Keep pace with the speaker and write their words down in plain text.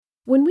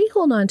When we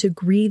hold on to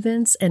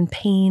grievance and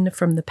pain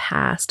from the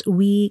past,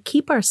 we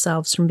keep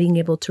ourselves from being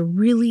able to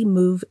really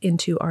move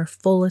into our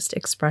fullest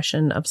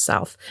expression of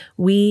self.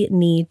 We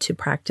need to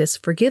practice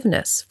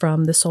forgiveness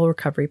from the soul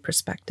recovery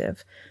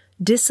perspective,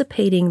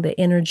 dissipating the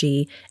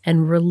energy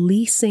and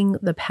releasing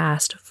the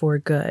past for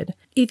good.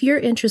 If you're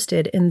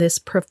interested in this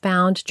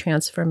profound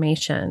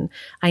transformation,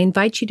 I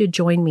invite you to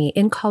join me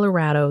in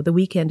Colorado the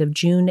weekend of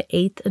June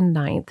 8th and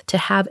 9th to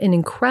have an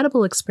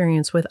incredible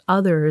experience with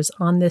others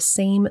on this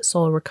same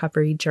soul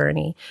recovery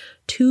journey.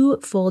 2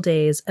 full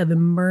days of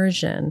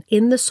immersion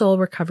in the soul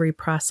recovery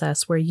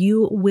process where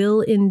you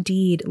will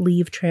indeed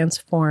leave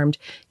transformed.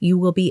 You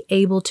will be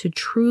able to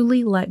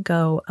truly let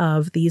go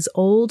of these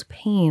old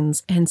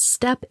pains and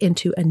step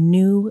into a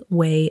new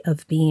way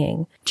of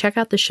being. Check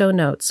out the show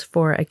notes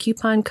for a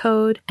coupon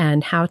code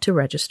and how to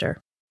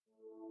register.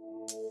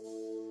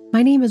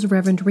 My name is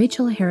Reverend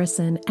Rachel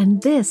Harrison,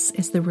 and this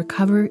is the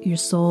Recover Your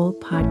Soul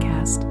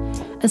podcast,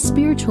 a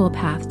spiritual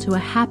path to a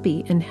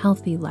happy and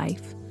healthy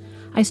life.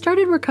 I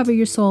started Recover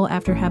Your Soul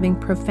after having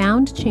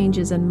profound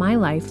changes in my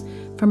life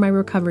from my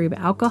recovery of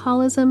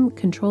alcoholism,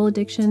 control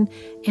addiction,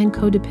 and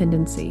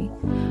codependency.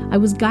 I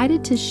was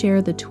guided to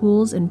share the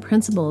tools and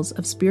principles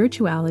of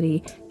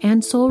spirituality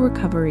and soul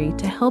recovery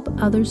to help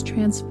others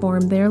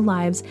transform their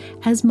lives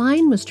as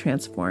mine was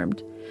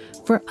transformed.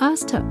 For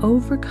us to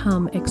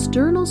overcome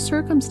external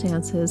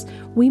circumstances,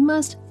 we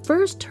must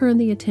first turn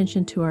the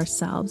attention to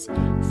ourselves,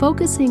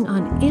 focusing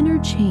on inner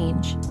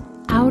change.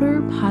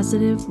 Outer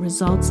positive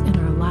results in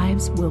our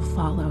lives will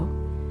follow.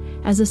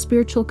 As a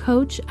spiritual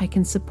coach, I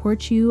can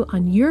support you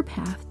on your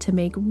path to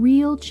make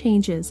real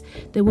changes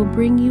that will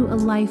bring you a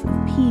life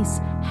of peace,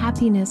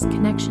 happiness,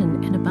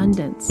 connection, and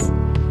abundance.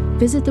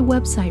 Visit the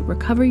website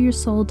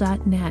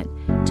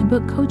recoveryoursoul.net to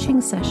book coaching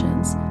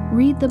sessions,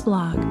 read the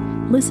blog,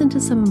 listen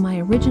to some of my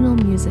original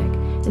music,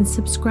 and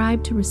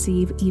subscribe to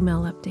receive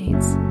email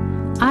updates.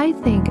 I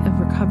think of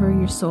Recover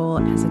Your Soul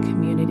as a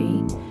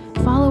community.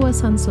 Follow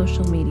us on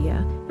social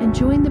media and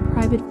join the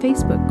private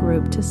Facebook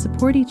group to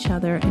support each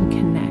other and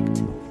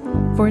connect.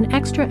 For an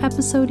extra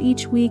episode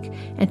each week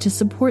and to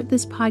support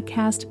this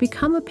podcast,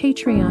 become a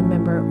Patreon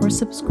member or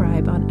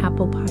subscribe on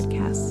Apple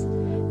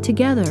Podcasts.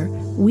 Together,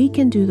 we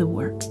can do the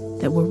work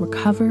that will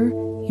recover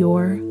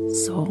your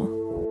soul.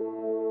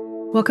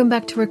 Welcome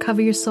back to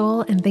Recover Your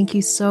Soul, and thank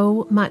you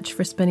so much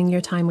for spending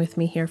your time with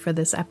me here for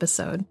this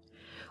episode.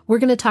 We're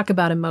going to talk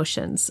about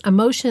emotions.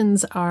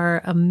 Emotions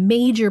are a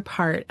major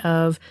part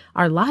of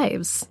our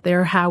lives.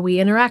 They're how we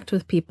interact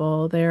with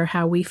people. They're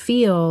how we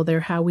feel.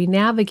 They're how we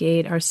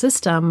navigate our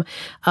system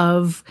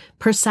of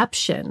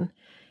perception.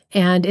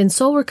 And in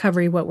soul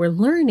recovery, what we're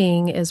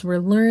learning is we're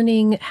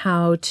learning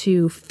how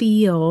to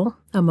feel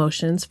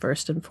emotions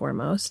first and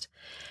foremost,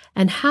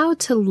 and how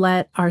to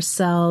let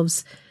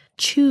ourselves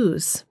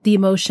choose the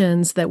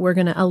emotions that we're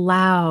going to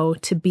allow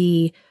to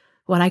be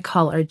what I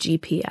call our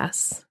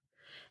GPS.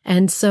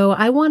 And so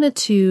I wanted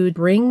to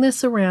bring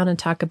this around and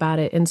talk about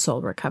it in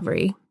soul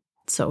recovery.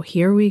 So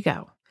here we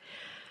go.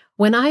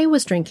 When I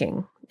was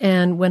drinking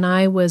and when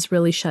I was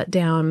really shut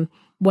down,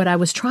 what I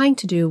was trying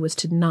to do was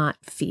to not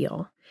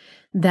feel.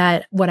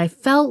 That what I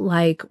felt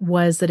like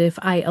was that if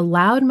I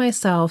allowed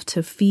myself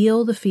to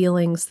feel the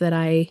feelings that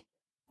I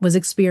was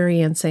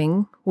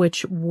experiencing,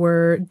 which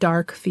were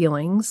dark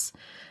feelings,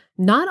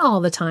 not all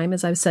the time,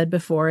 as I've said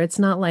before. It's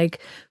not like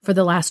for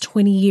the last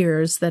 20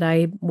 years that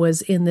I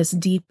was in this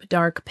deep,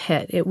 dark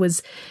pit. It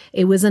was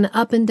an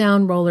up and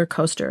down roller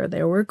coaster.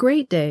 There were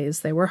great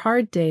days. There were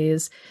hard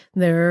days.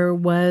 There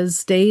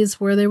was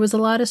days where there was a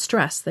lot of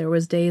stress. There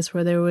was days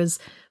where there was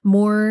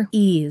more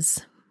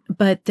ease.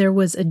 But there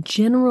was a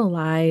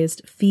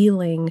generalized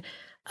feeling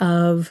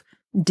of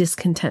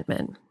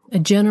discontentment, a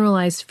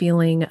generalized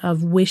feeling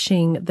of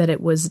wishing that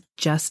it was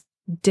just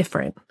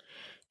different.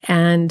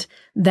 And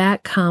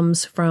that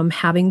comes from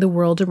having the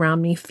world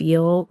around me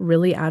feel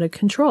really out of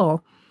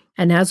control.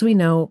 And as we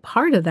know,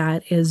 part of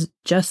that is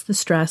just the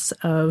stress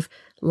of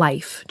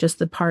life, just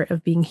the part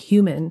of being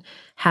human,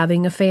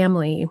 having a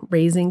family,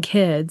 raising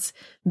kids,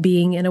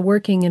 being in a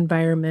working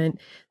environment,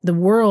 the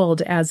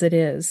world as it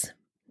is.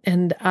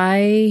 And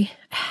I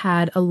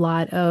had a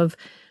lot of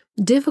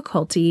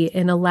difficulty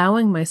in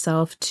allowing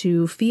myself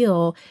to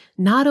feel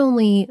not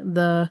only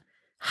the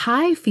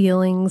high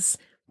feelings,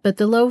 but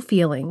the low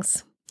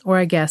feelings. Or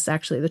I guess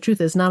actually the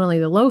truth is not only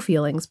the low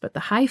feelings, but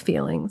the high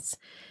feelings.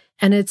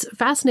 And it's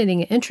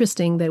fascinating and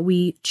interesting that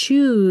we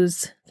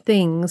choose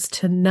things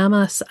to numb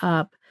us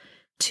up,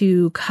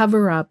 to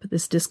cover up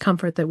this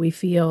discomfort that we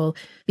feel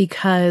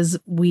because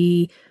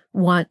we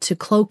want to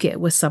cloak it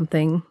with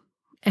something.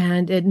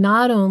 And it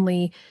not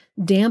only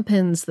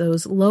dampens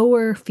those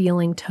lower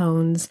feeling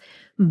tones,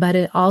 but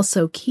it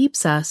also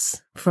keeps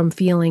us from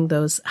feeling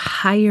those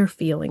higher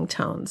feeling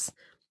tones,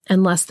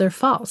 unless they're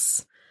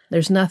false.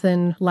 There's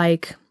nothing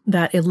like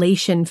that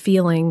elation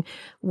feeling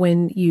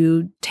when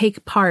you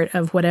take part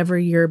of whatever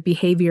your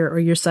behavior or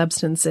your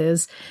substance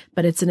is,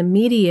 but it's an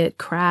immediate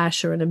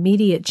crash or an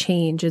immediate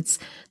change. It's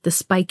the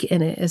spike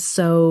in it is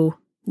so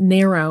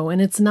narrow,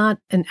 and it's not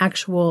an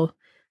actual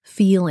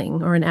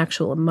feeling or an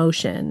actual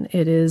emotion.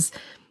 It is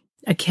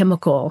a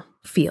chemical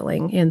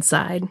feeling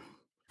inside.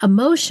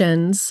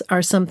 Emotions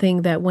are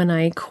something that when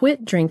I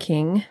quit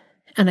drinking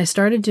and I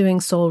started doing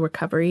soul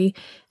recovery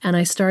and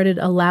I started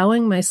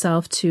allowing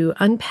myself to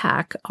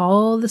unpack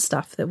all the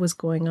stuff that was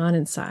going on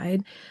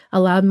inside,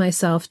 allowed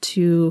myself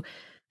to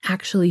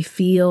actually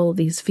feel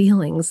these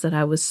feelings that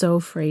I was so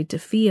afraid to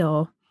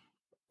feel.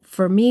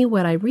 For me,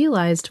 what I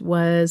realized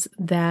was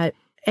that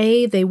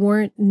they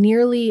weren't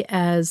nearly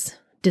as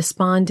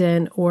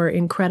despondent or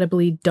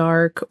incredibly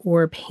dark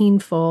or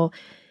painful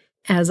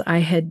as I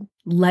had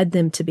led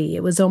them to be.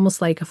 It was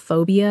almost like a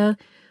phobia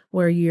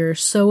where you're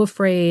so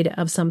afraid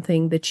of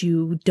something that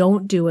you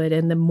don't do it.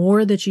 And the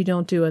more that you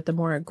don't do it, the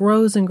more it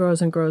grows and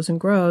grows and grows and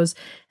grows.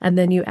 And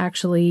then you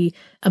actually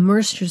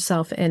immerse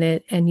yourself in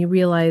it and you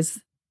realize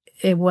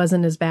it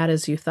wasn't as bad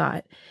as you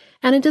thought.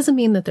 And it doesn't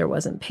mean that there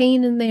wasn't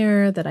pain in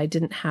there, that I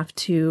didn't have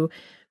to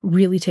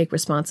really take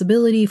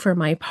responsibility for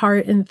my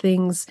part in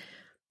things.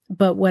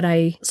 But what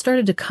I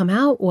started to come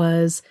out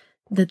was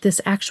that this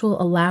actual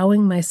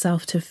allowing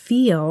myself to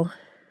feel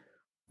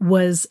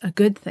was a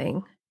good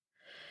thing.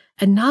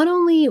 And not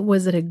only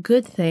was it a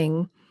good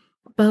thing,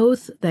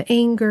 both the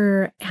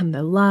anger and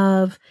the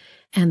love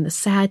and the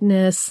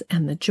sadness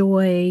and the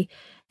joy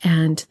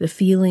and the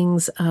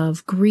feelings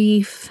of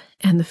grief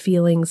and the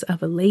feelings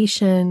of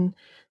elation,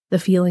 the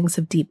feelings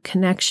of deep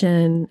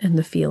connection and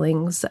the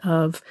feelings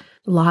of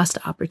lost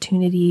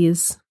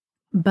opportunities.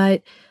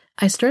 But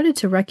I started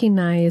to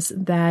recognize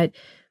that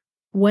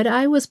what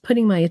I was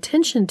putting my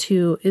attention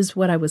to is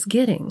what I was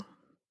getting.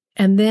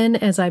 And then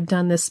as I've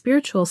done this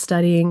spiritual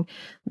studying,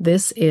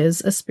 this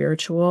is a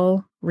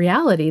spiritual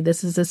reality.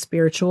 This is a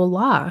spiritual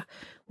law.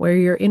 Where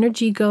your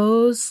energy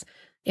goes,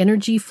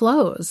 energy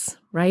flows,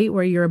 right?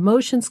 Where your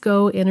emotions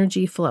go,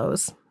 energy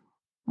flows.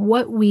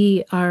 What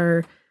we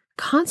are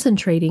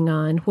concentrating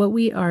on, what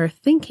we are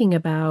thinking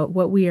about,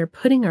 what we are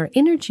putting our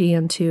energy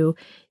into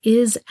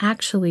is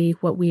actually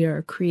what we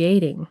are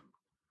creating.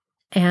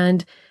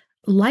 And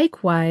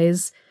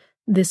likewise,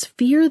 this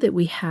fear that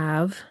we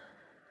have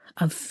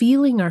of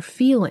feeling our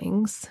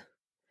feelings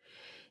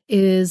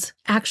is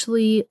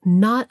actually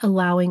not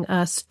allowing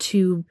us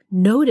to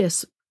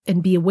notice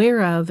and be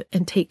aware of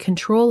and take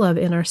control of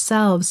in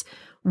ourselves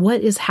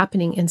what is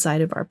happening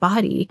inside of our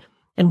body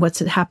and what's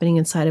happening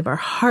inside of our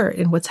heart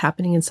and what's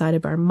happening inside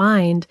of our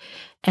mind,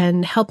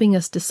 and helping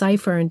us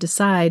decipher and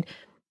decide,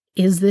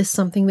 is this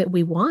something that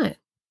we want?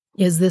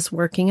 Is this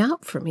working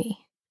out for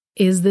me?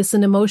 Is this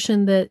an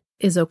emotion that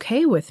is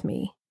okay with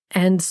me?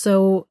 And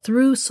so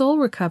through soul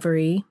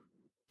recovery,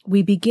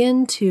 we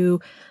begin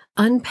to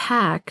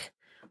unpack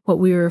what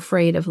we were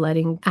afraid of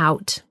letting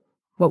out,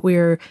 what we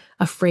were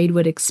afraid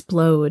would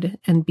explode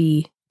and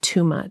be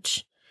too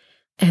much.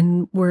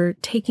 And we're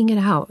taking it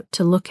out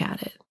to look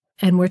at it.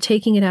 And we're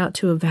taking it out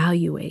to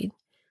evaluate,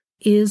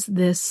 is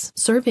this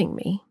serving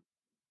me?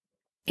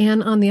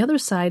 And on the other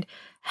side,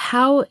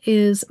 how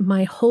is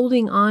my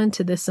holding on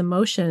to this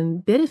emotion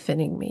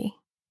benefiting me?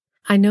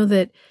 I know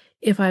that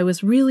if I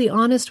was really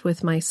honest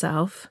with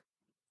myself,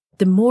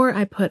 the more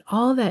I put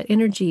all that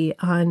energy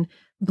on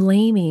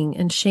blaming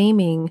and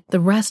shaming the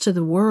rest of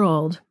the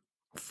world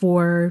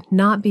for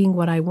not being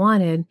what I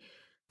wanted,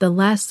 the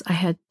less I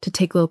had to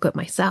take a look at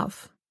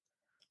myself,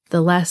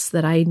 the less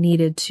that I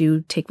needed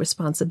to take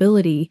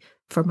responsibility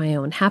for my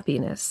own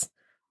happiness.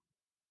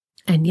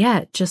 And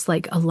yet, just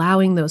like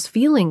allowing those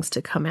feelings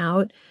to come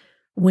out,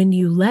 when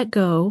you let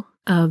go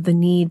of the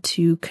need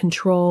to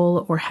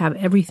control or have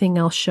everything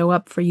else show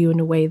up for you in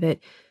a way that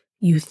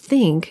you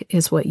think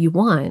is what you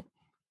want,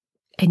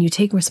 and you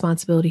take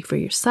responsibility for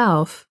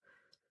yourself,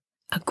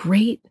 a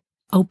great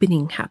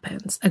opening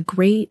happens, a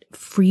great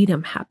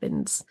freedom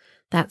happens.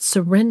 That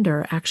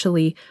surrender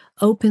actually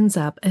opens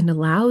up and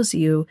allows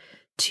you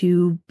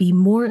to be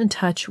more in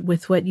touch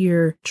with what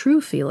your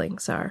true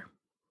feelings are.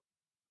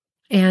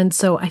 And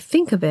so I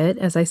think of it,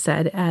 as I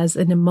said, as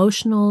an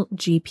emotional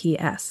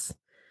GPS.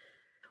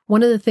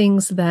 One of the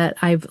things that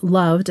I've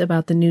loved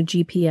about the new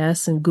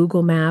GPS and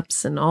Google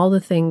Maps and all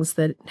the things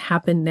that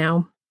happen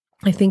now,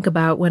 I think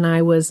about when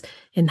I was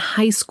in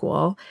high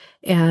school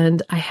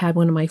and I had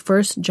one of my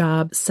first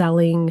jobs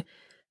selling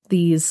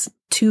these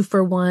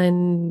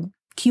 2-for-1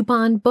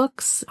 coupon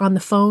books on the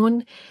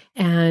phone.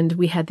 And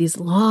we had these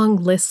long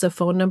lists of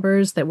phone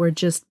numbers that were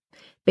just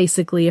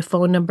basically a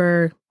phone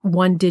number,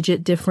 one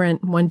digit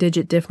different,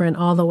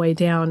 all the way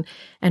down.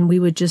 And we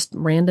would just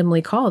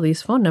randomly call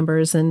these phone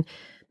numbers and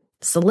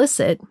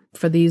solicit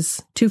for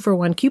these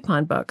 2-for-1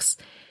 coupon books.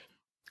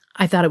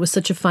 I thought it was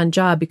such a fun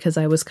job because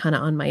I was kind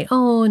of on my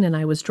own and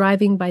I was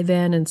driving by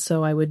then. And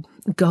so I would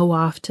go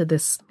off to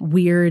this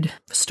weird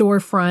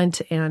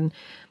storefront and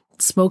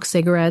smoke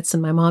cigarettes.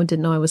 And my mom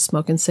didn't know I was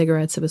smoking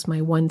cigarettes. It was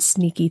my one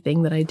sneaky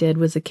thing that I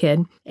did as a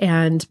kid,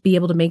 and be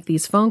able to make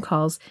these phone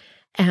calls.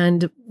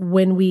 And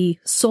when we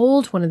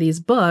sold one of these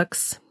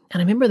books, and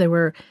I remember they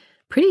were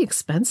pretty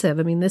expensive.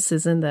 I mean, this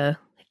is in the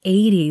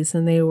 80s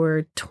and they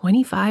were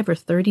 $25 or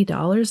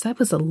 $30. That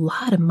was a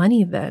lot of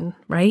money then,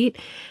 right?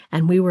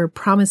 And we were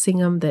promising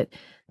them that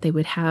they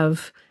would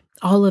have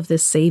all of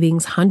this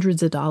savings,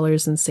 hundreds of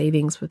dollars in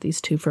savings with these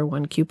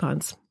 2-for-1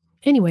 coupons.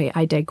 Anyway,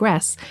 I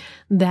digress,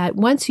 that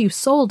once you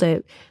sold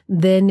it,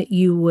 then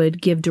you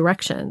would give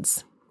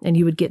directions and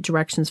you would get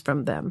directions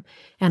from them.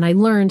 And I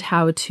learned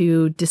how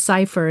to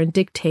decipher and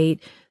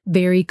dictate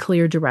very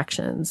clear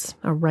directions,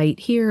 a right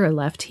here, a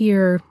left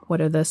here, what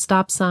are the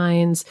stop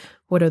signs,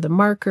 what are the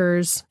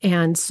markers.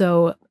 And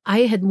so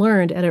I had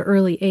learned at an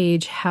early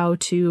age how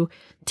to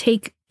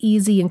take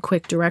easy and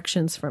quick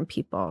directions from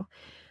people.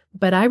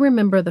 But I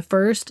remember the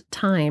first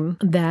time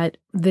that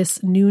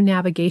this new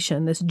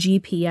navigation, this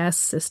GPS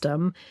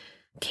system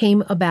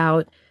came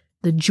about,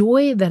 the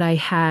joy that I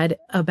had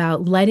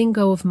about letting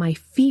go of my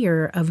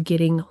fear of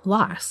getting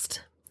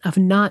lost, of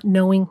not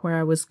knowing where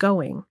I was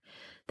going.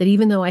 That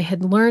even though I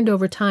had learned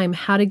over time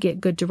how to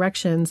get good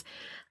directions,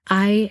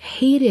 I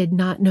hated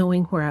not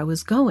knowing where I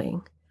was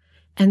going.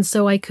 And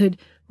so I could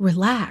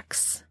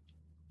relax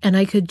and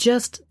I could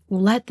just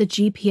let the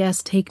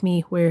GPS take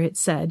me where it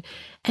said.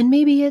 And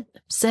maybe it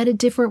said a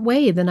different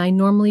way than I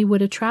normally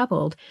would have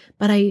traveled,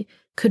 but I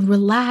could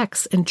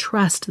relax and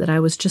trust that I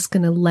was just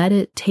going to let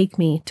it take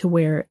me to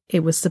where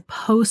it was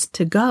supposed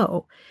to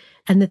go.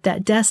 And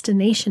that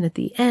destination at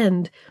the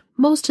end,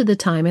 most of the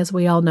time, as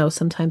we all know,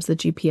 sometimes the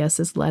GPS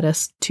has led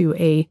us to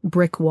a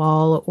brick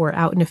wall or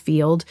out in a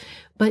field,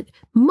 but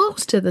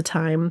most of the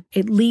time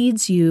it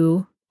leads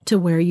you to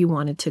where you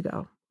wanted to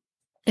go.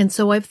 And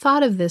so I've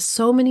thought of this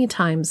so many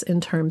times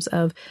in terms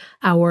of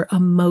our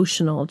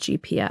emotional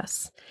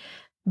GPS,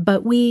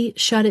 but we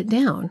shut it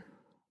down.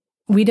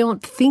 We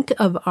don't think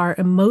of our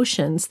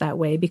emotions that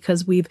way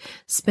because we've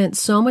spent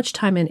so much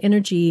time and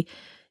energy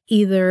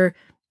either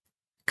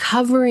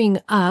covering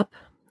up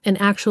an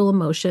actual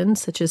emotion,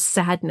 such as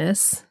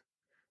sadness,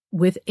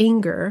 with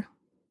anger,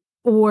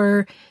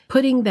 or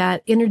putting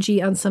that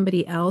energy on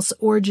somebody else,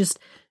 or just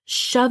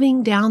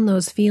shoving down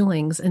those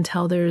feelings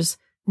until there's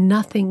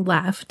nothing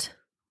left,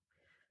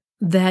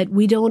 that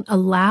we don't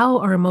allow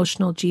our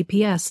emotional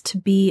GPS to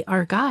be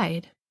our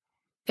guide.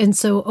 And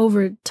so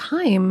over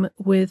time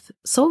with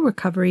soul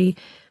recovery,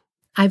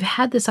 I've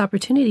had this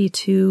opportunity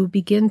to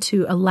begin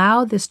to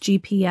allow this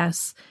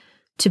GPS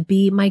to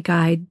be my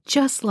guide,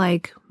 just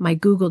like my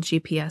Google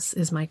GPS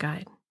is my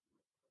guide.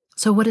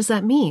 So what does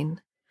that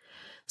mean?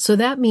 So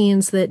that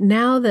means that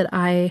now that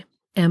I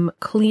am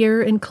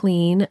clear and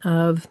clean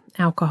of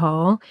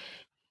alcohol,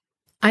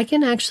 I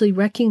can actually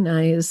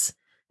recognize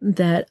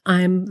that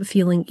I'm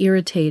feeling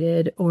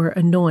irritated or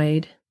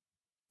annoyed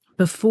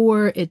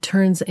before it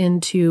turns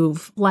into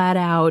flat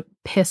out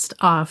pissed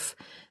off,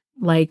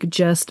 like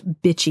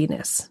just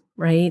bitchiness,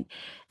 right?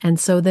 And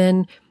so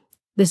then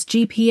this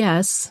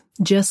GPS,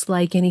 just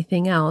like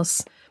anything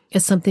else,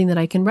 is something that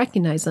I can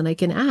recognize and I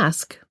can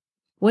ask,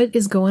 what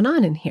is going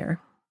on in here?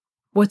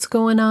 What's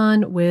going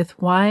on with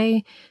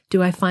why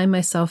do I find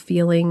myself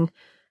feeling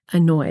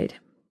annoyed?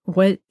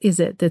 What is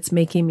it that's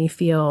making me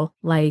feel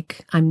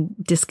like I'm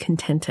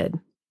discontented?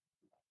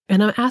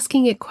 And I'm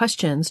asking it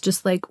questions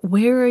just like,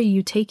 where are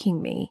you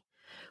taking me?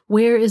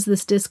 Where is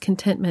this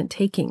discontentment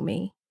taking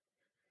me?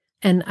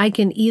 And I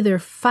can either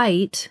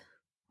fight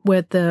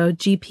what the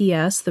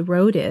GPS, the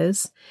road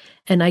is,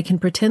 and I can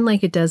pretend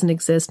like it doesn't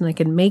exist and I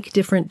can make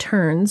different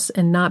turns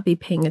and not be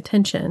paying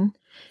attention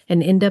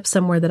and end up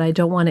somewhere that I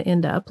don't want to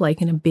end up,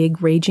 like in a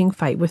big raging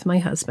fight with my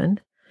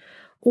husband.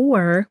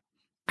 Or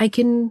I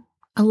can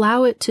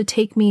allow it to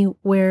take me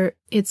where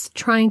it's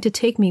trying to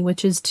take me,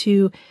 which is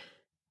to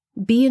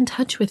be in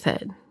touch with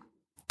it,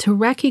 to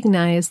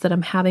recognize that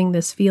I'm having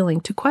this feeling,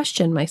 to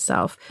question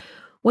myself,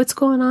 what's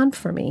going on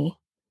for me?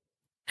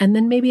 And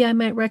then maybe I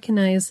might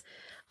recognize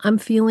I'm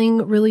feeling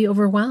really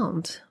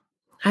overwhelmed.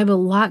 I have a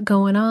lot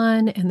going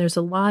on and there's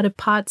a lot of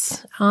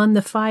pots on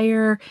the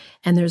fire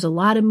and there's a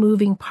lot of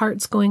moving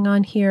parts going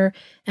on here.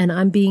 And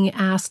I'm being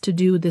asked to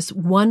do this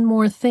one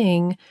more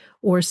thing,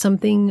 or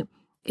something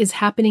is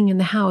happening in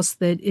the house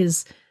that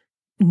is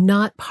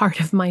not part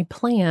of my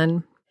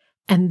plan.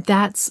 And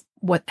that's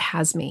what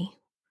has me.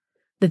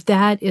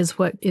 That is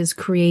what is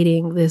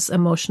creating this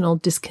emotional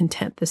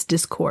discontent, this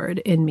discord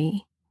in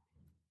me.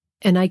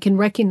 And I can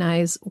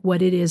recognize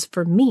what it is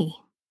for me.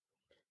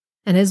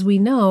 And as we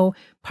know,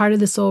 part of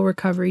the soul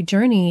recovery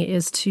journey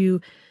is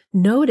to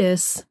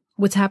notice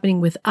what's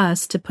happening with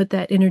us, to put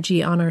that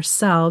energy on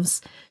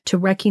ourselves, to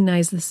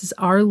recognize this is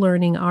our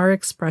learning, our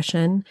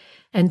expression,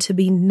 and to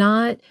be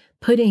not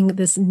putting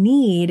this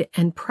need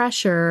and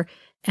pressure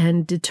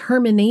and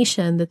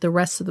determination that the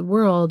rest of the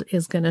world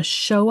is going to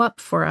show up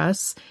for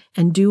us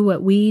and do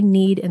what we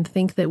need and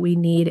think that we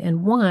need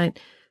and want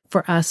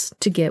for us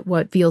to get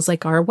what feels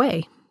like our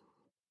way.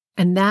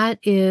 And that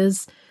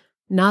is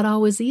not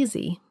always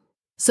easy.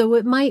 So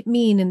it might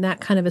mean in that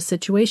kind of a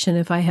situation,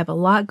 if I have a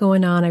lot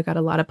going on, I've got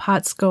a lot of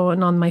pots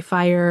going on my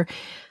fire,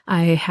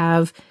 I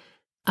have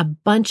a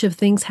bunch of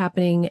things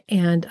happening,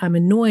 and I'm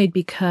annoyed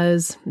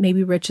because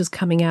maybe Rich is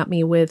coming at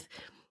me with,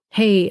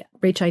 hey,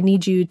 Rich, I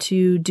need you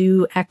to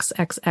do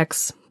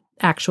XXX.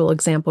 Actual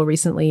example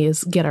recently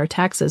is get our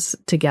taxes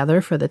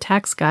together for the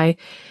tax guy.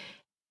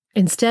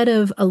 Instead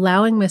of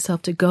allowing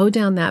myself to go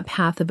down that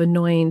path of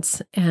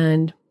annoyance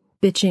and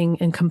bitching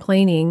and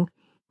complaining,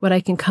 what I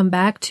can come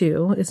back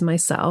to is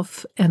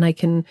myself, and I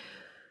can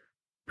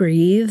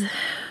breathe,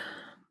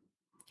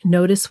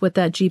 notice what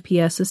that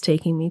GPS is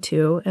taking me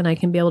to, and I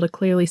can be able to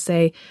clearly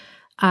say,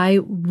 I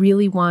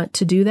really want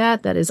to do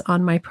that. That is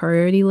on my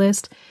priority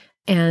list,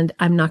 and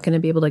I'm not going to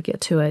be able to get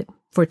to it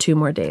for 2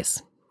 more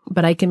days.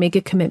 But I can make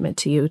a commitment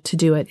to you to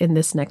do it in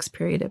this next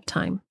period of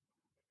time.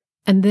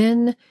 And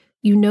then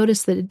you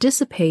notice that it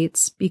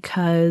dissipates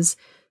because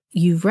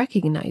you've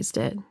recognized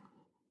it.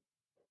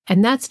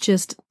 And that's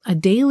just a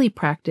daily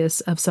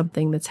practice of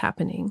something that's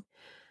happening.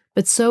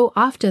 But so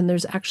often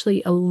there's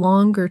actually a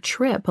longer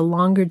trip, a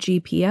longer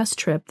GPS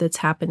trip that's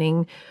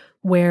happening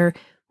where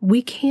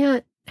we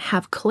can't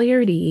have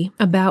clarity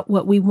about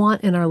what we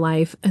want in our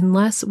life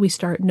unless we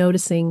start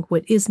noticing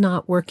what is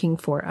not working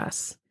for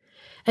us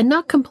and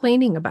not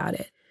complaining about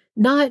it,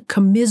 not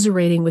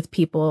commiserating with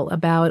people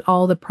about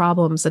all the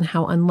problems and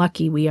how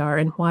unlucky we are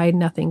and why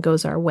nothing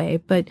goes our way,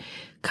 but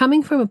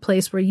coming from a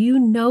place where you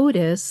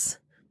notice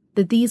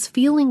that these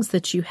feelings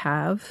that you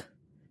have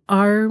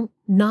are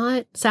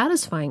not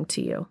satisfying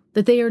to you,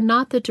 that they are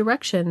not the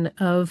direction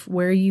of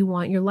where you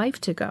want your life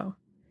to go.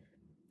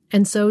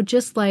 And so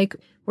just like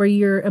where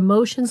your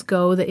emotions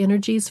go, the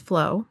energies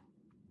flow.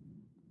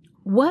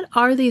 What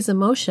are these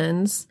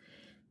emotions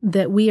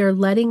that we are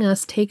letting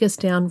us take us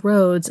down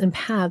roads and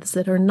paths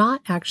that are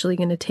not actually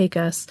going to take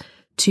us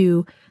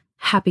to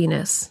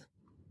happiness,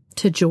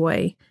 to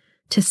joy,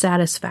 to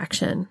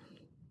satisfaction,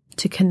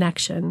 to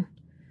connection,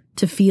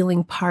 to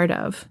feeling part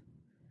of?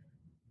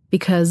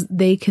 Because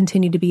they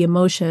continue to be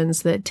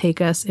emotions that take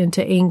us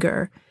into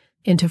anger,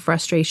 into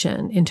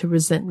frustration, into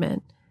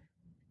resentment,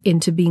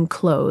 into being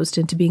closed,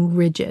 into being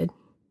rigid,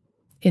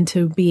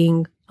 into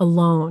being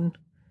alone,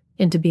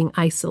 into being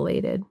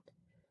isolated.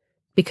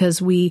 Because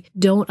we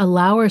don't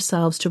allow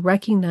ourselves to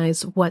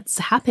recognize what's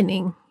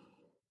happening,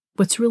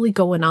 what's really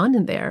going on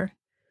in there.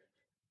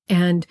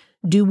 And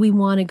do we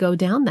want to go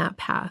down that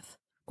path?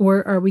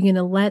 Or are we going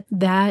to let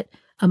that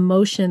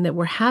emotion that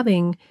we're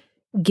having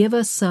give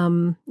us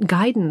some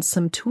guidance,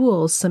 some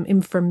tools, some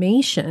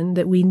information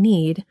that we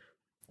need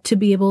to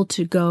be able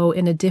to go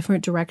in a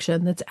different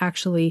direction that's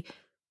actually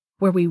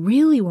where we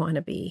really want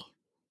to be?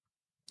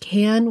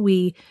 Can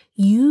we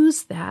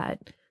use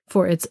that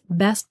for its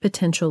best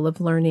potential of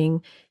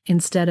learning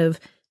instead of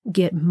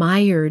get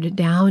mired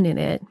down in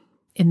it,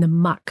 in the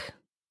muck?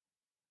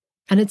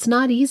 And it's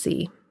not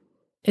easy.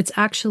 It's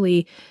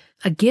actually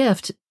a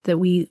gift that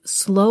we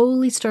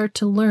slowly start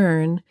to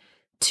learn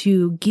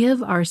to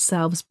give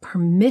ourselves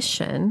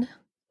permission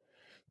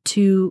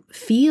to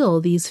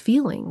feel these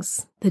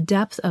feelings, the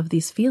depth of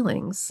these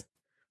feelings.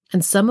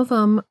 And some of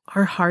them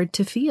are hard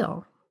to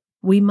feel.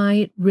 We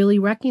might really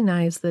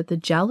recognize that the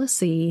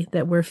jealousy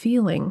that we're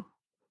feeling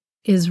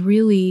is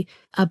really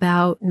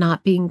about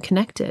not being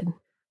connected,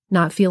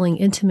 not feeling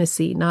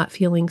intimacy, not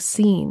feeling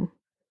seen.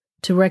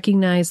 To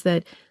recognize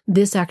that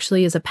this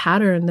actually is a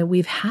pattern that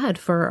we've had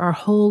for our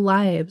whole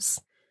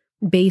lives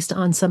based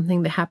on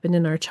something that happened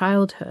in our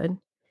childhood,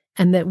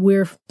 and that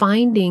we're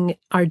finding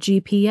our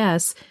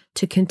GPS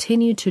to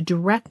continue to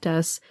direct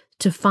us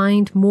to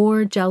find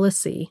more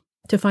jealousy,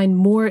 to find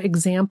more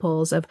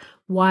examples of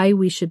why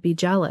we should be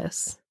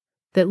jealous,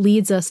 that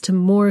leads us to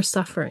more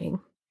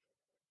suffering,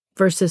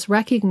 versus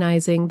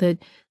recognizing that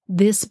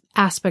this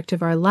aspect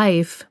of our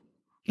life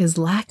is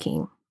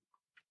lacking.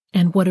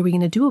 And what are we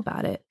going to do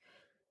about it?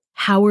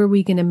 How are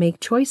we going to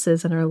make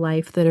choices in our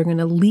life that are going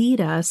to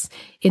lead us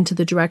into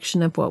the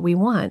direction of what we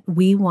want?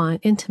 We want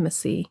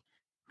intimacy.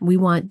 We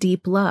want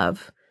deep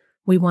love.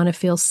 We want to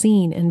feel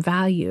seen and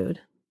valued.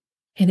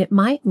 And it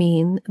might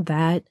mean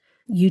that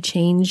you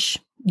change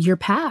your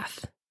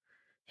path.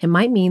 It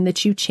might mean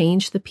that you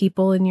change the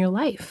people in your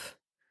life.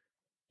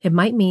 It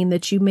might mean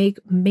that you make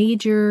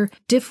major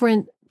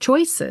different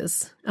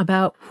choices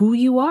about who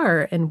you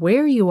are and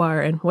where you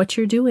are and what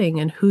you're doing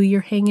and who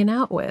you're hanging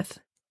out with.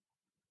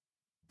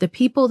 The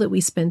people that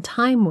we spend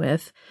time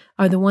with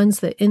are the ones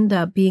that end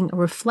up being a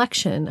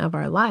reflection of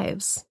our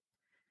lives.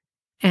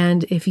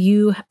 And if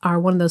you are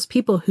one of those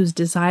people who's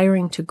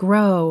desiring to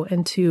grow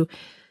and to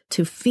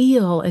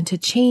feel and to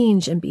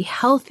change and be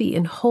healthy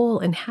and whole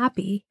and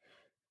happy,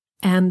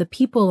 and the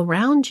people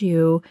around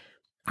you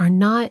are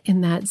not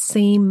in that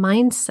same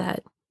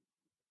mindset,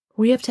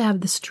 we have to have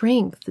the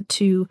strength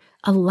to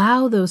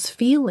allow those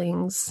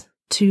feelings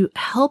to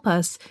help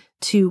us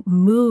to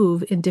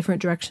move in different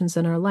directions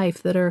in our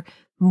life that are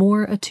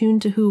more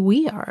attuned to who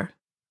we are,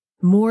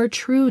 more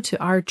true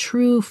to our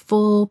true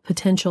full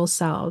potential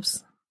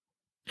selves.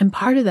 And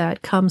part of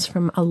that comes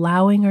from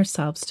allowing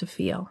ourselves to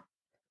feel,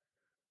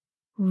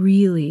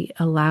 really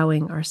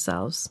allowing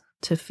ourselves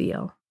to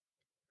feel.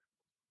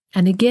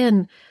 And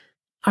again,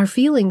 our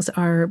feelings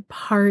are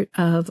part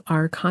of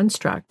our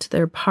construct.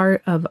 They're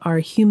part of our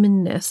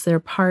humanness. They're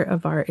part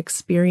of our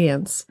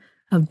experience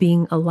of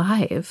being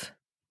alive.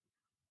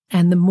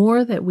 And the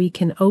more that we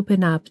can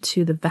open up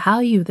to the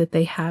value that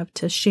they have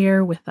to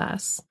share with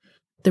us,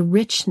 the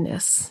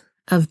richness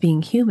of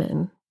being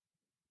human,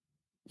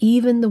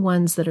 even the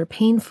ones that are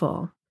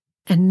painful,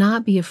 and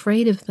not be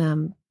afraid of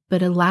them,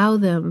 but allow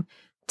them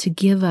to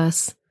give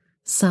us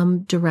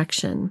some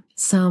direction,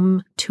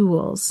 some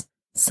tools,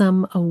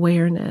 some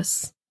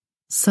awareness,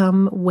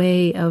 some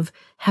way of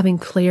having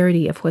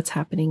clarity of what's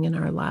happening in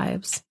our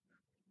lives.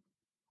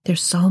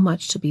 There's so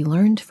much to be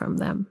learned from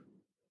them.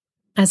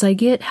 As I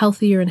get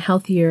healthier and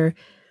healthier,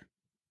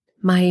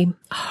 my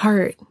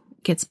heart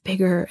gets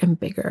bigger and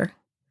bigger,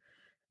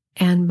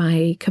 and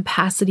my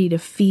capacity to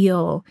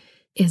feel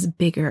is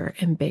bigger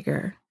and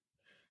bigger.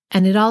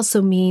 And it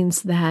also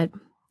means that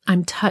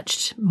I'm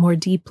touched more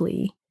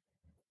deeply.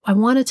 I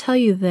want to tell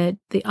you that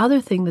the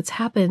other thing that's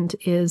happened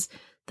is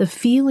the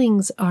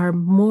feelings are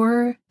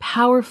more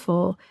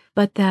powerful,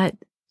 but that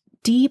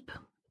deep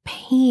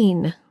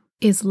pain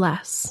is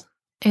less.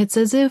 It's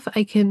as if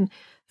I can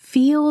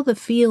feel the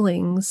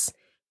feelings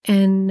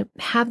and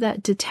have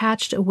that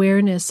detached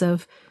awareness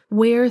of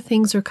where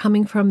things are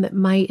coming from that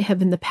might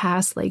have in the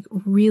past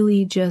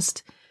really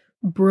just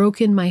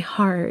broken my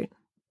heart.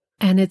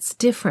 And it's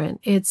different.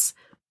 It's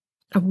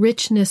a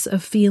richness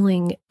of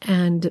feeling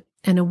and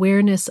an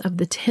awareness of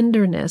the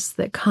tenderness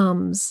that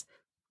comes,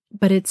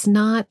 but it's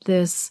not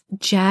this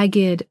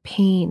jagged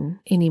pain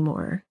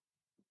anymore.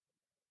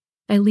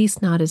 At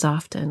least not as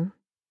often,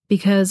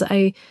 because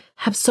I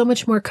have so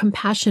much more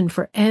compassion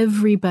for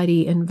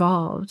everybody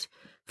involved,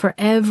 for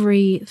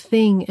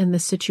everything in the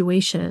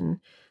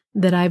situation,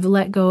 that I've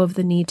let go of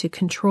the need to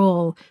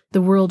control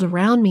the world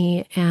around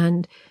me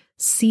and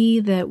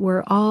see that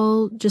we're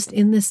all just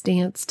in this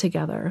dance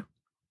together,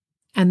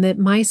 and that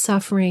my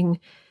suffering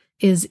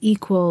is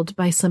equaled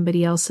by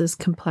somebody else's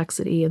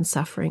complexity and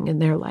suffering in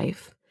their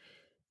life.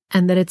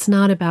 And that it's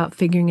not about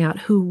figuring out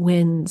who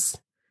wins.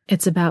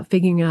 It's about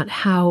figuring out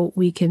how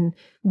we can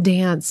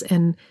dance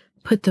and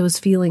put those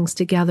feelings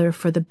together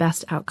for the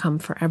best outcome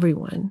for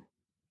everyone.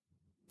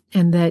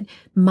 And that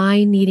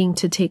my needing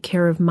to take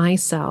care of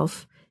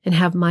myself and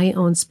have my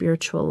own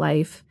spiritual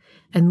life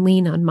and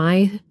lean on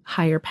my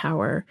higher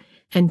power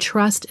and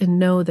trust and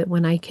know that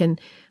when I can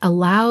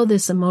allow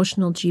this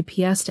emotional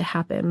GPS to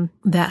happen,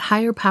 that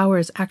higher power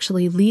is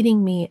actually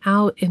leading me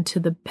out into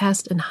the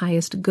best and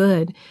highest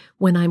good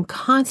when I'm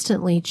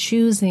constantly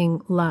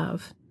choosing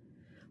love,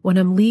 when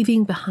I'm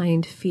leaving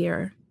behind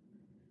fear,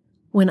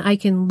 when I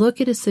can look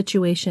at a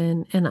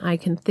situation and I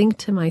can think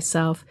to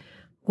myself,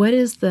 what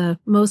is the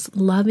most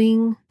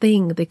loving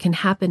thing that can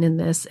happen in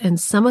this? And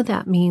some of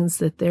that means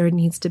that there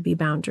needs to be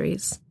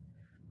boundaries.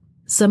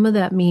 Some of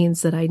that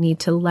means that I need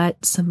to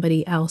let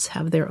somebody else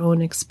have their own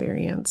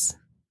experience.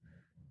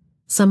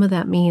 Some of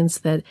that means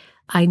that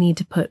I need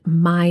to put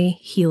my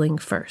healing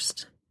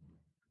first.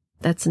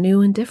 That's new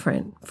and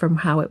different from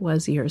how it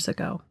was years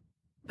ago.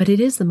 But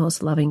it is the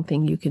most loving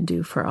thing you can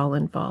do for all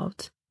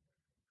involved.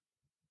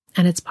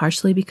 And it's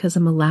partially because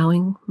I'm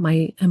allowing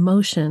my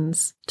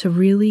emotions to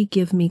really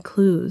give me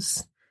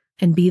clues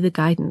and be the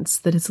guidance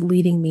that is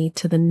leading me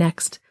to the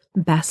next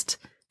best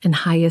and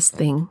highest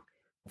thing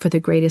for the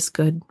greatest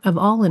good of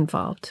all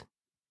involved.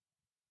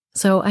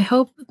 So I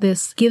hope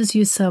this gives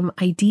you some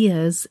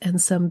ideas and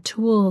some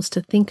tools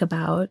to think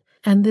about,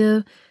 and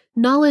the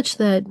knowledge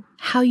that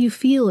how you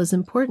feel is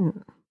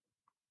important,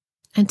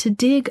 and to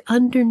dig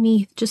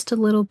underneath just a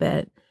little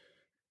bit,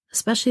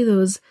 especially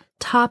those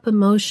top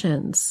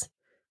emotions,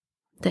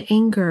 the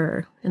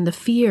anger and the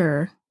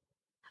fear.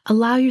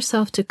 Allow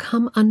yourself to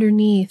come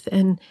underneath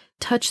and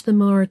touch the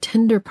more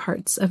tender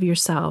parts of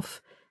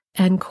yourself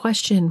and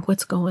question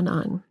what's going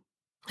on.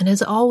 And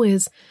as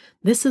always,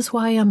 this is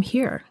why I'm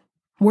here.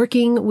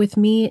 Working with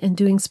me and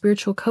doing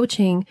spiritual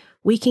coaching,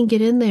 we can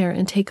get in there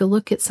and take a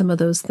look at some of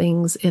those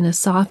things in a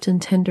soft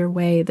and tender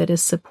way that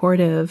is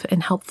supportive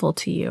and helpful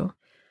to you.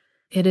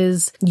 It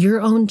is your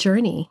own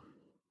journey.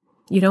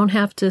 You don't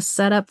have to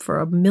set up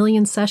for 1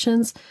 million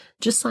sessions.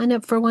 Just sign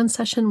up for one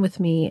session with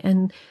me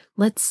and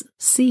let's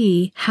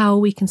see how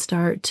we can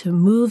start to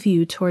move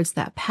you towards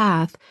that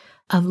path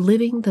of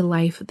living the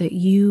life that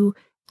you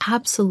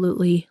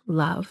absolutely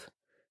love,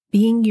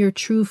 being your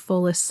true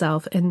fullest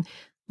self and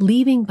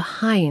leaving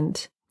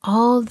behind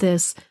all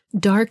this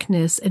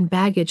darkness and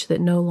baggage that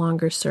no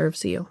longer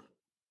serves you.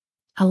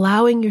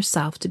 Allowing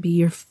yourself to be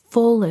your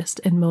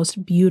fullest and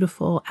most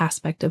beautiful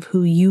aspect of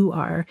who you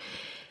are,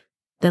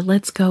 that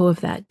lets go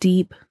of that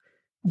deep,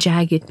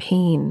 jagged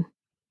pain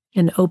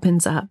and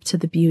opens up to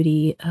the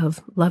beauty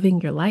of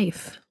loving your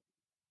life,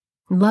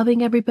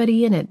 loving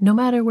everybody in it, no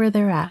matter where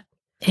they're at.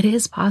 It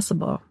is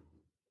possible.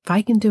 If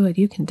I can do it,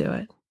 you can do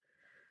it.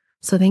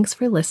 So thanks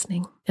for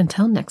listening.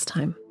 Until next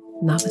time,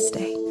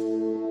 namaste.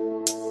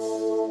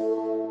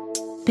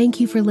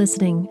 Thank you for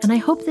listening, and I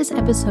hope this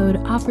episode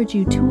offered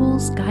you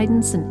tools,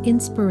 guidance, and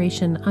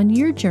inspiration on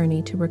your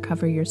journey to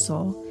recover your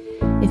soul.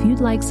 If you'd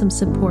like some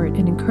support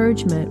and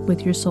encouragement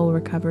with your soul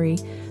recovery,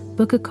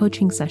 book a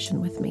coaching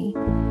session with me.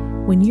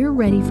 When you're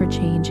ready for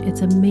change,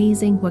 it's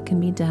amazing what can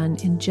be done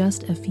in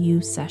just a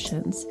few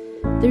sessions.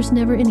 There's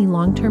never any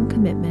long-term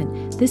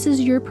commitment. This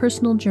is your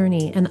personal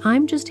journey, and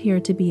I'm just here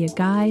to be a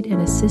guide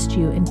and assist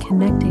you in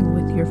connecting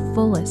with your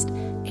fullest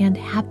and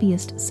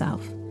happiest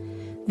self.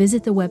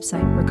 Visit the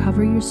website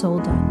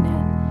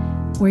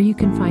recoveryoursoul.net, where you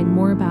can find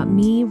more about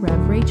me,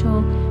 Rev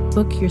Rachel,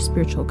 book your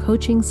spiritual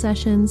coaching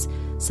sessions,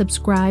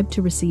 subscribe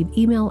to receive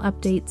email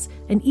updates,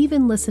 and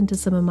even listen to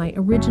some of my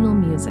original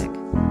music.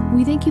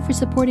 We thank you for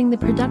supporting the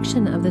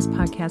production of this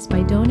podcast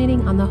by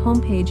donating on the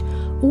homepage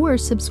or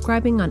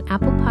subscribing on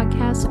Apple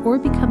Podcasts or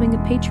becoming a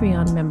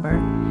Patreon member.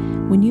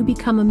 When you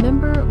become a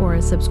member or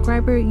a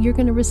subscriber, you're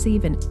going to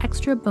receive an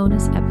extra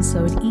bonus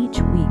episode each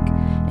week,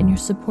 and your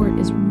support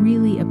is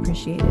really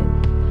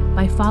appreciated.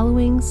 By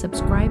following,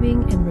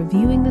 subscribing, and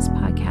reviewing this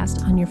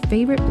podcast on your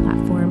favorite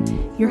platform,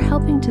 you're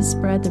helping to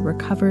spread the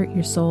Recover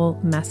Your Soul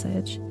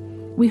message.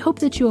 We hope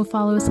that you will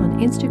follow us on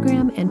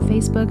Instagram and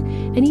Facebook,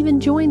 and even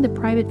join the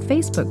private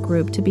Facebook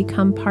group to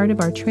become part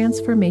of our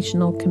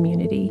transformational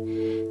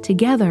community.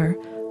 Together,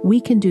 we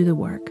can do the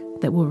work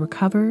that will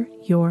recover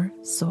your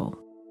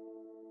soul.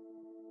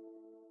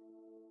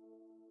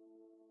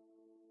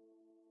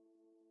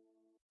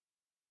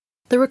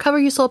 The Recover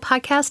Your Soul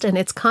podcast and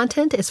its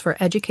content is for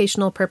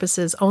educational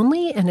purposes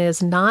only and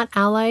is not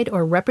allied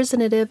or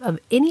representative of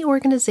any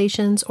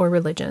organizations or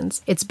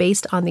religions. It's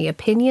based on the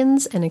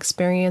opinions and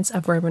experience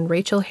of Reverend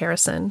Rachel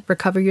Harrison.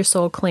 Recover Your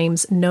Soul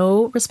claims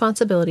no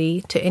responsibility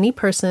to any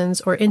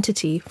persons or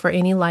entity for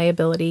any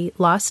liability,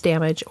 loss,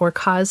 damage, or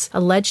cause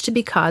alleged to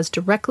be caused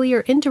directly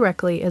or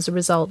indirectly as a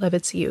result of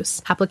its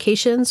use.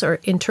 Applications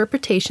or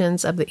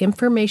interpretations of the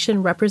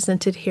information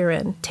represented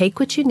herein. Take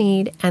what you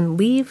need and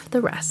leave the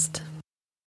rest.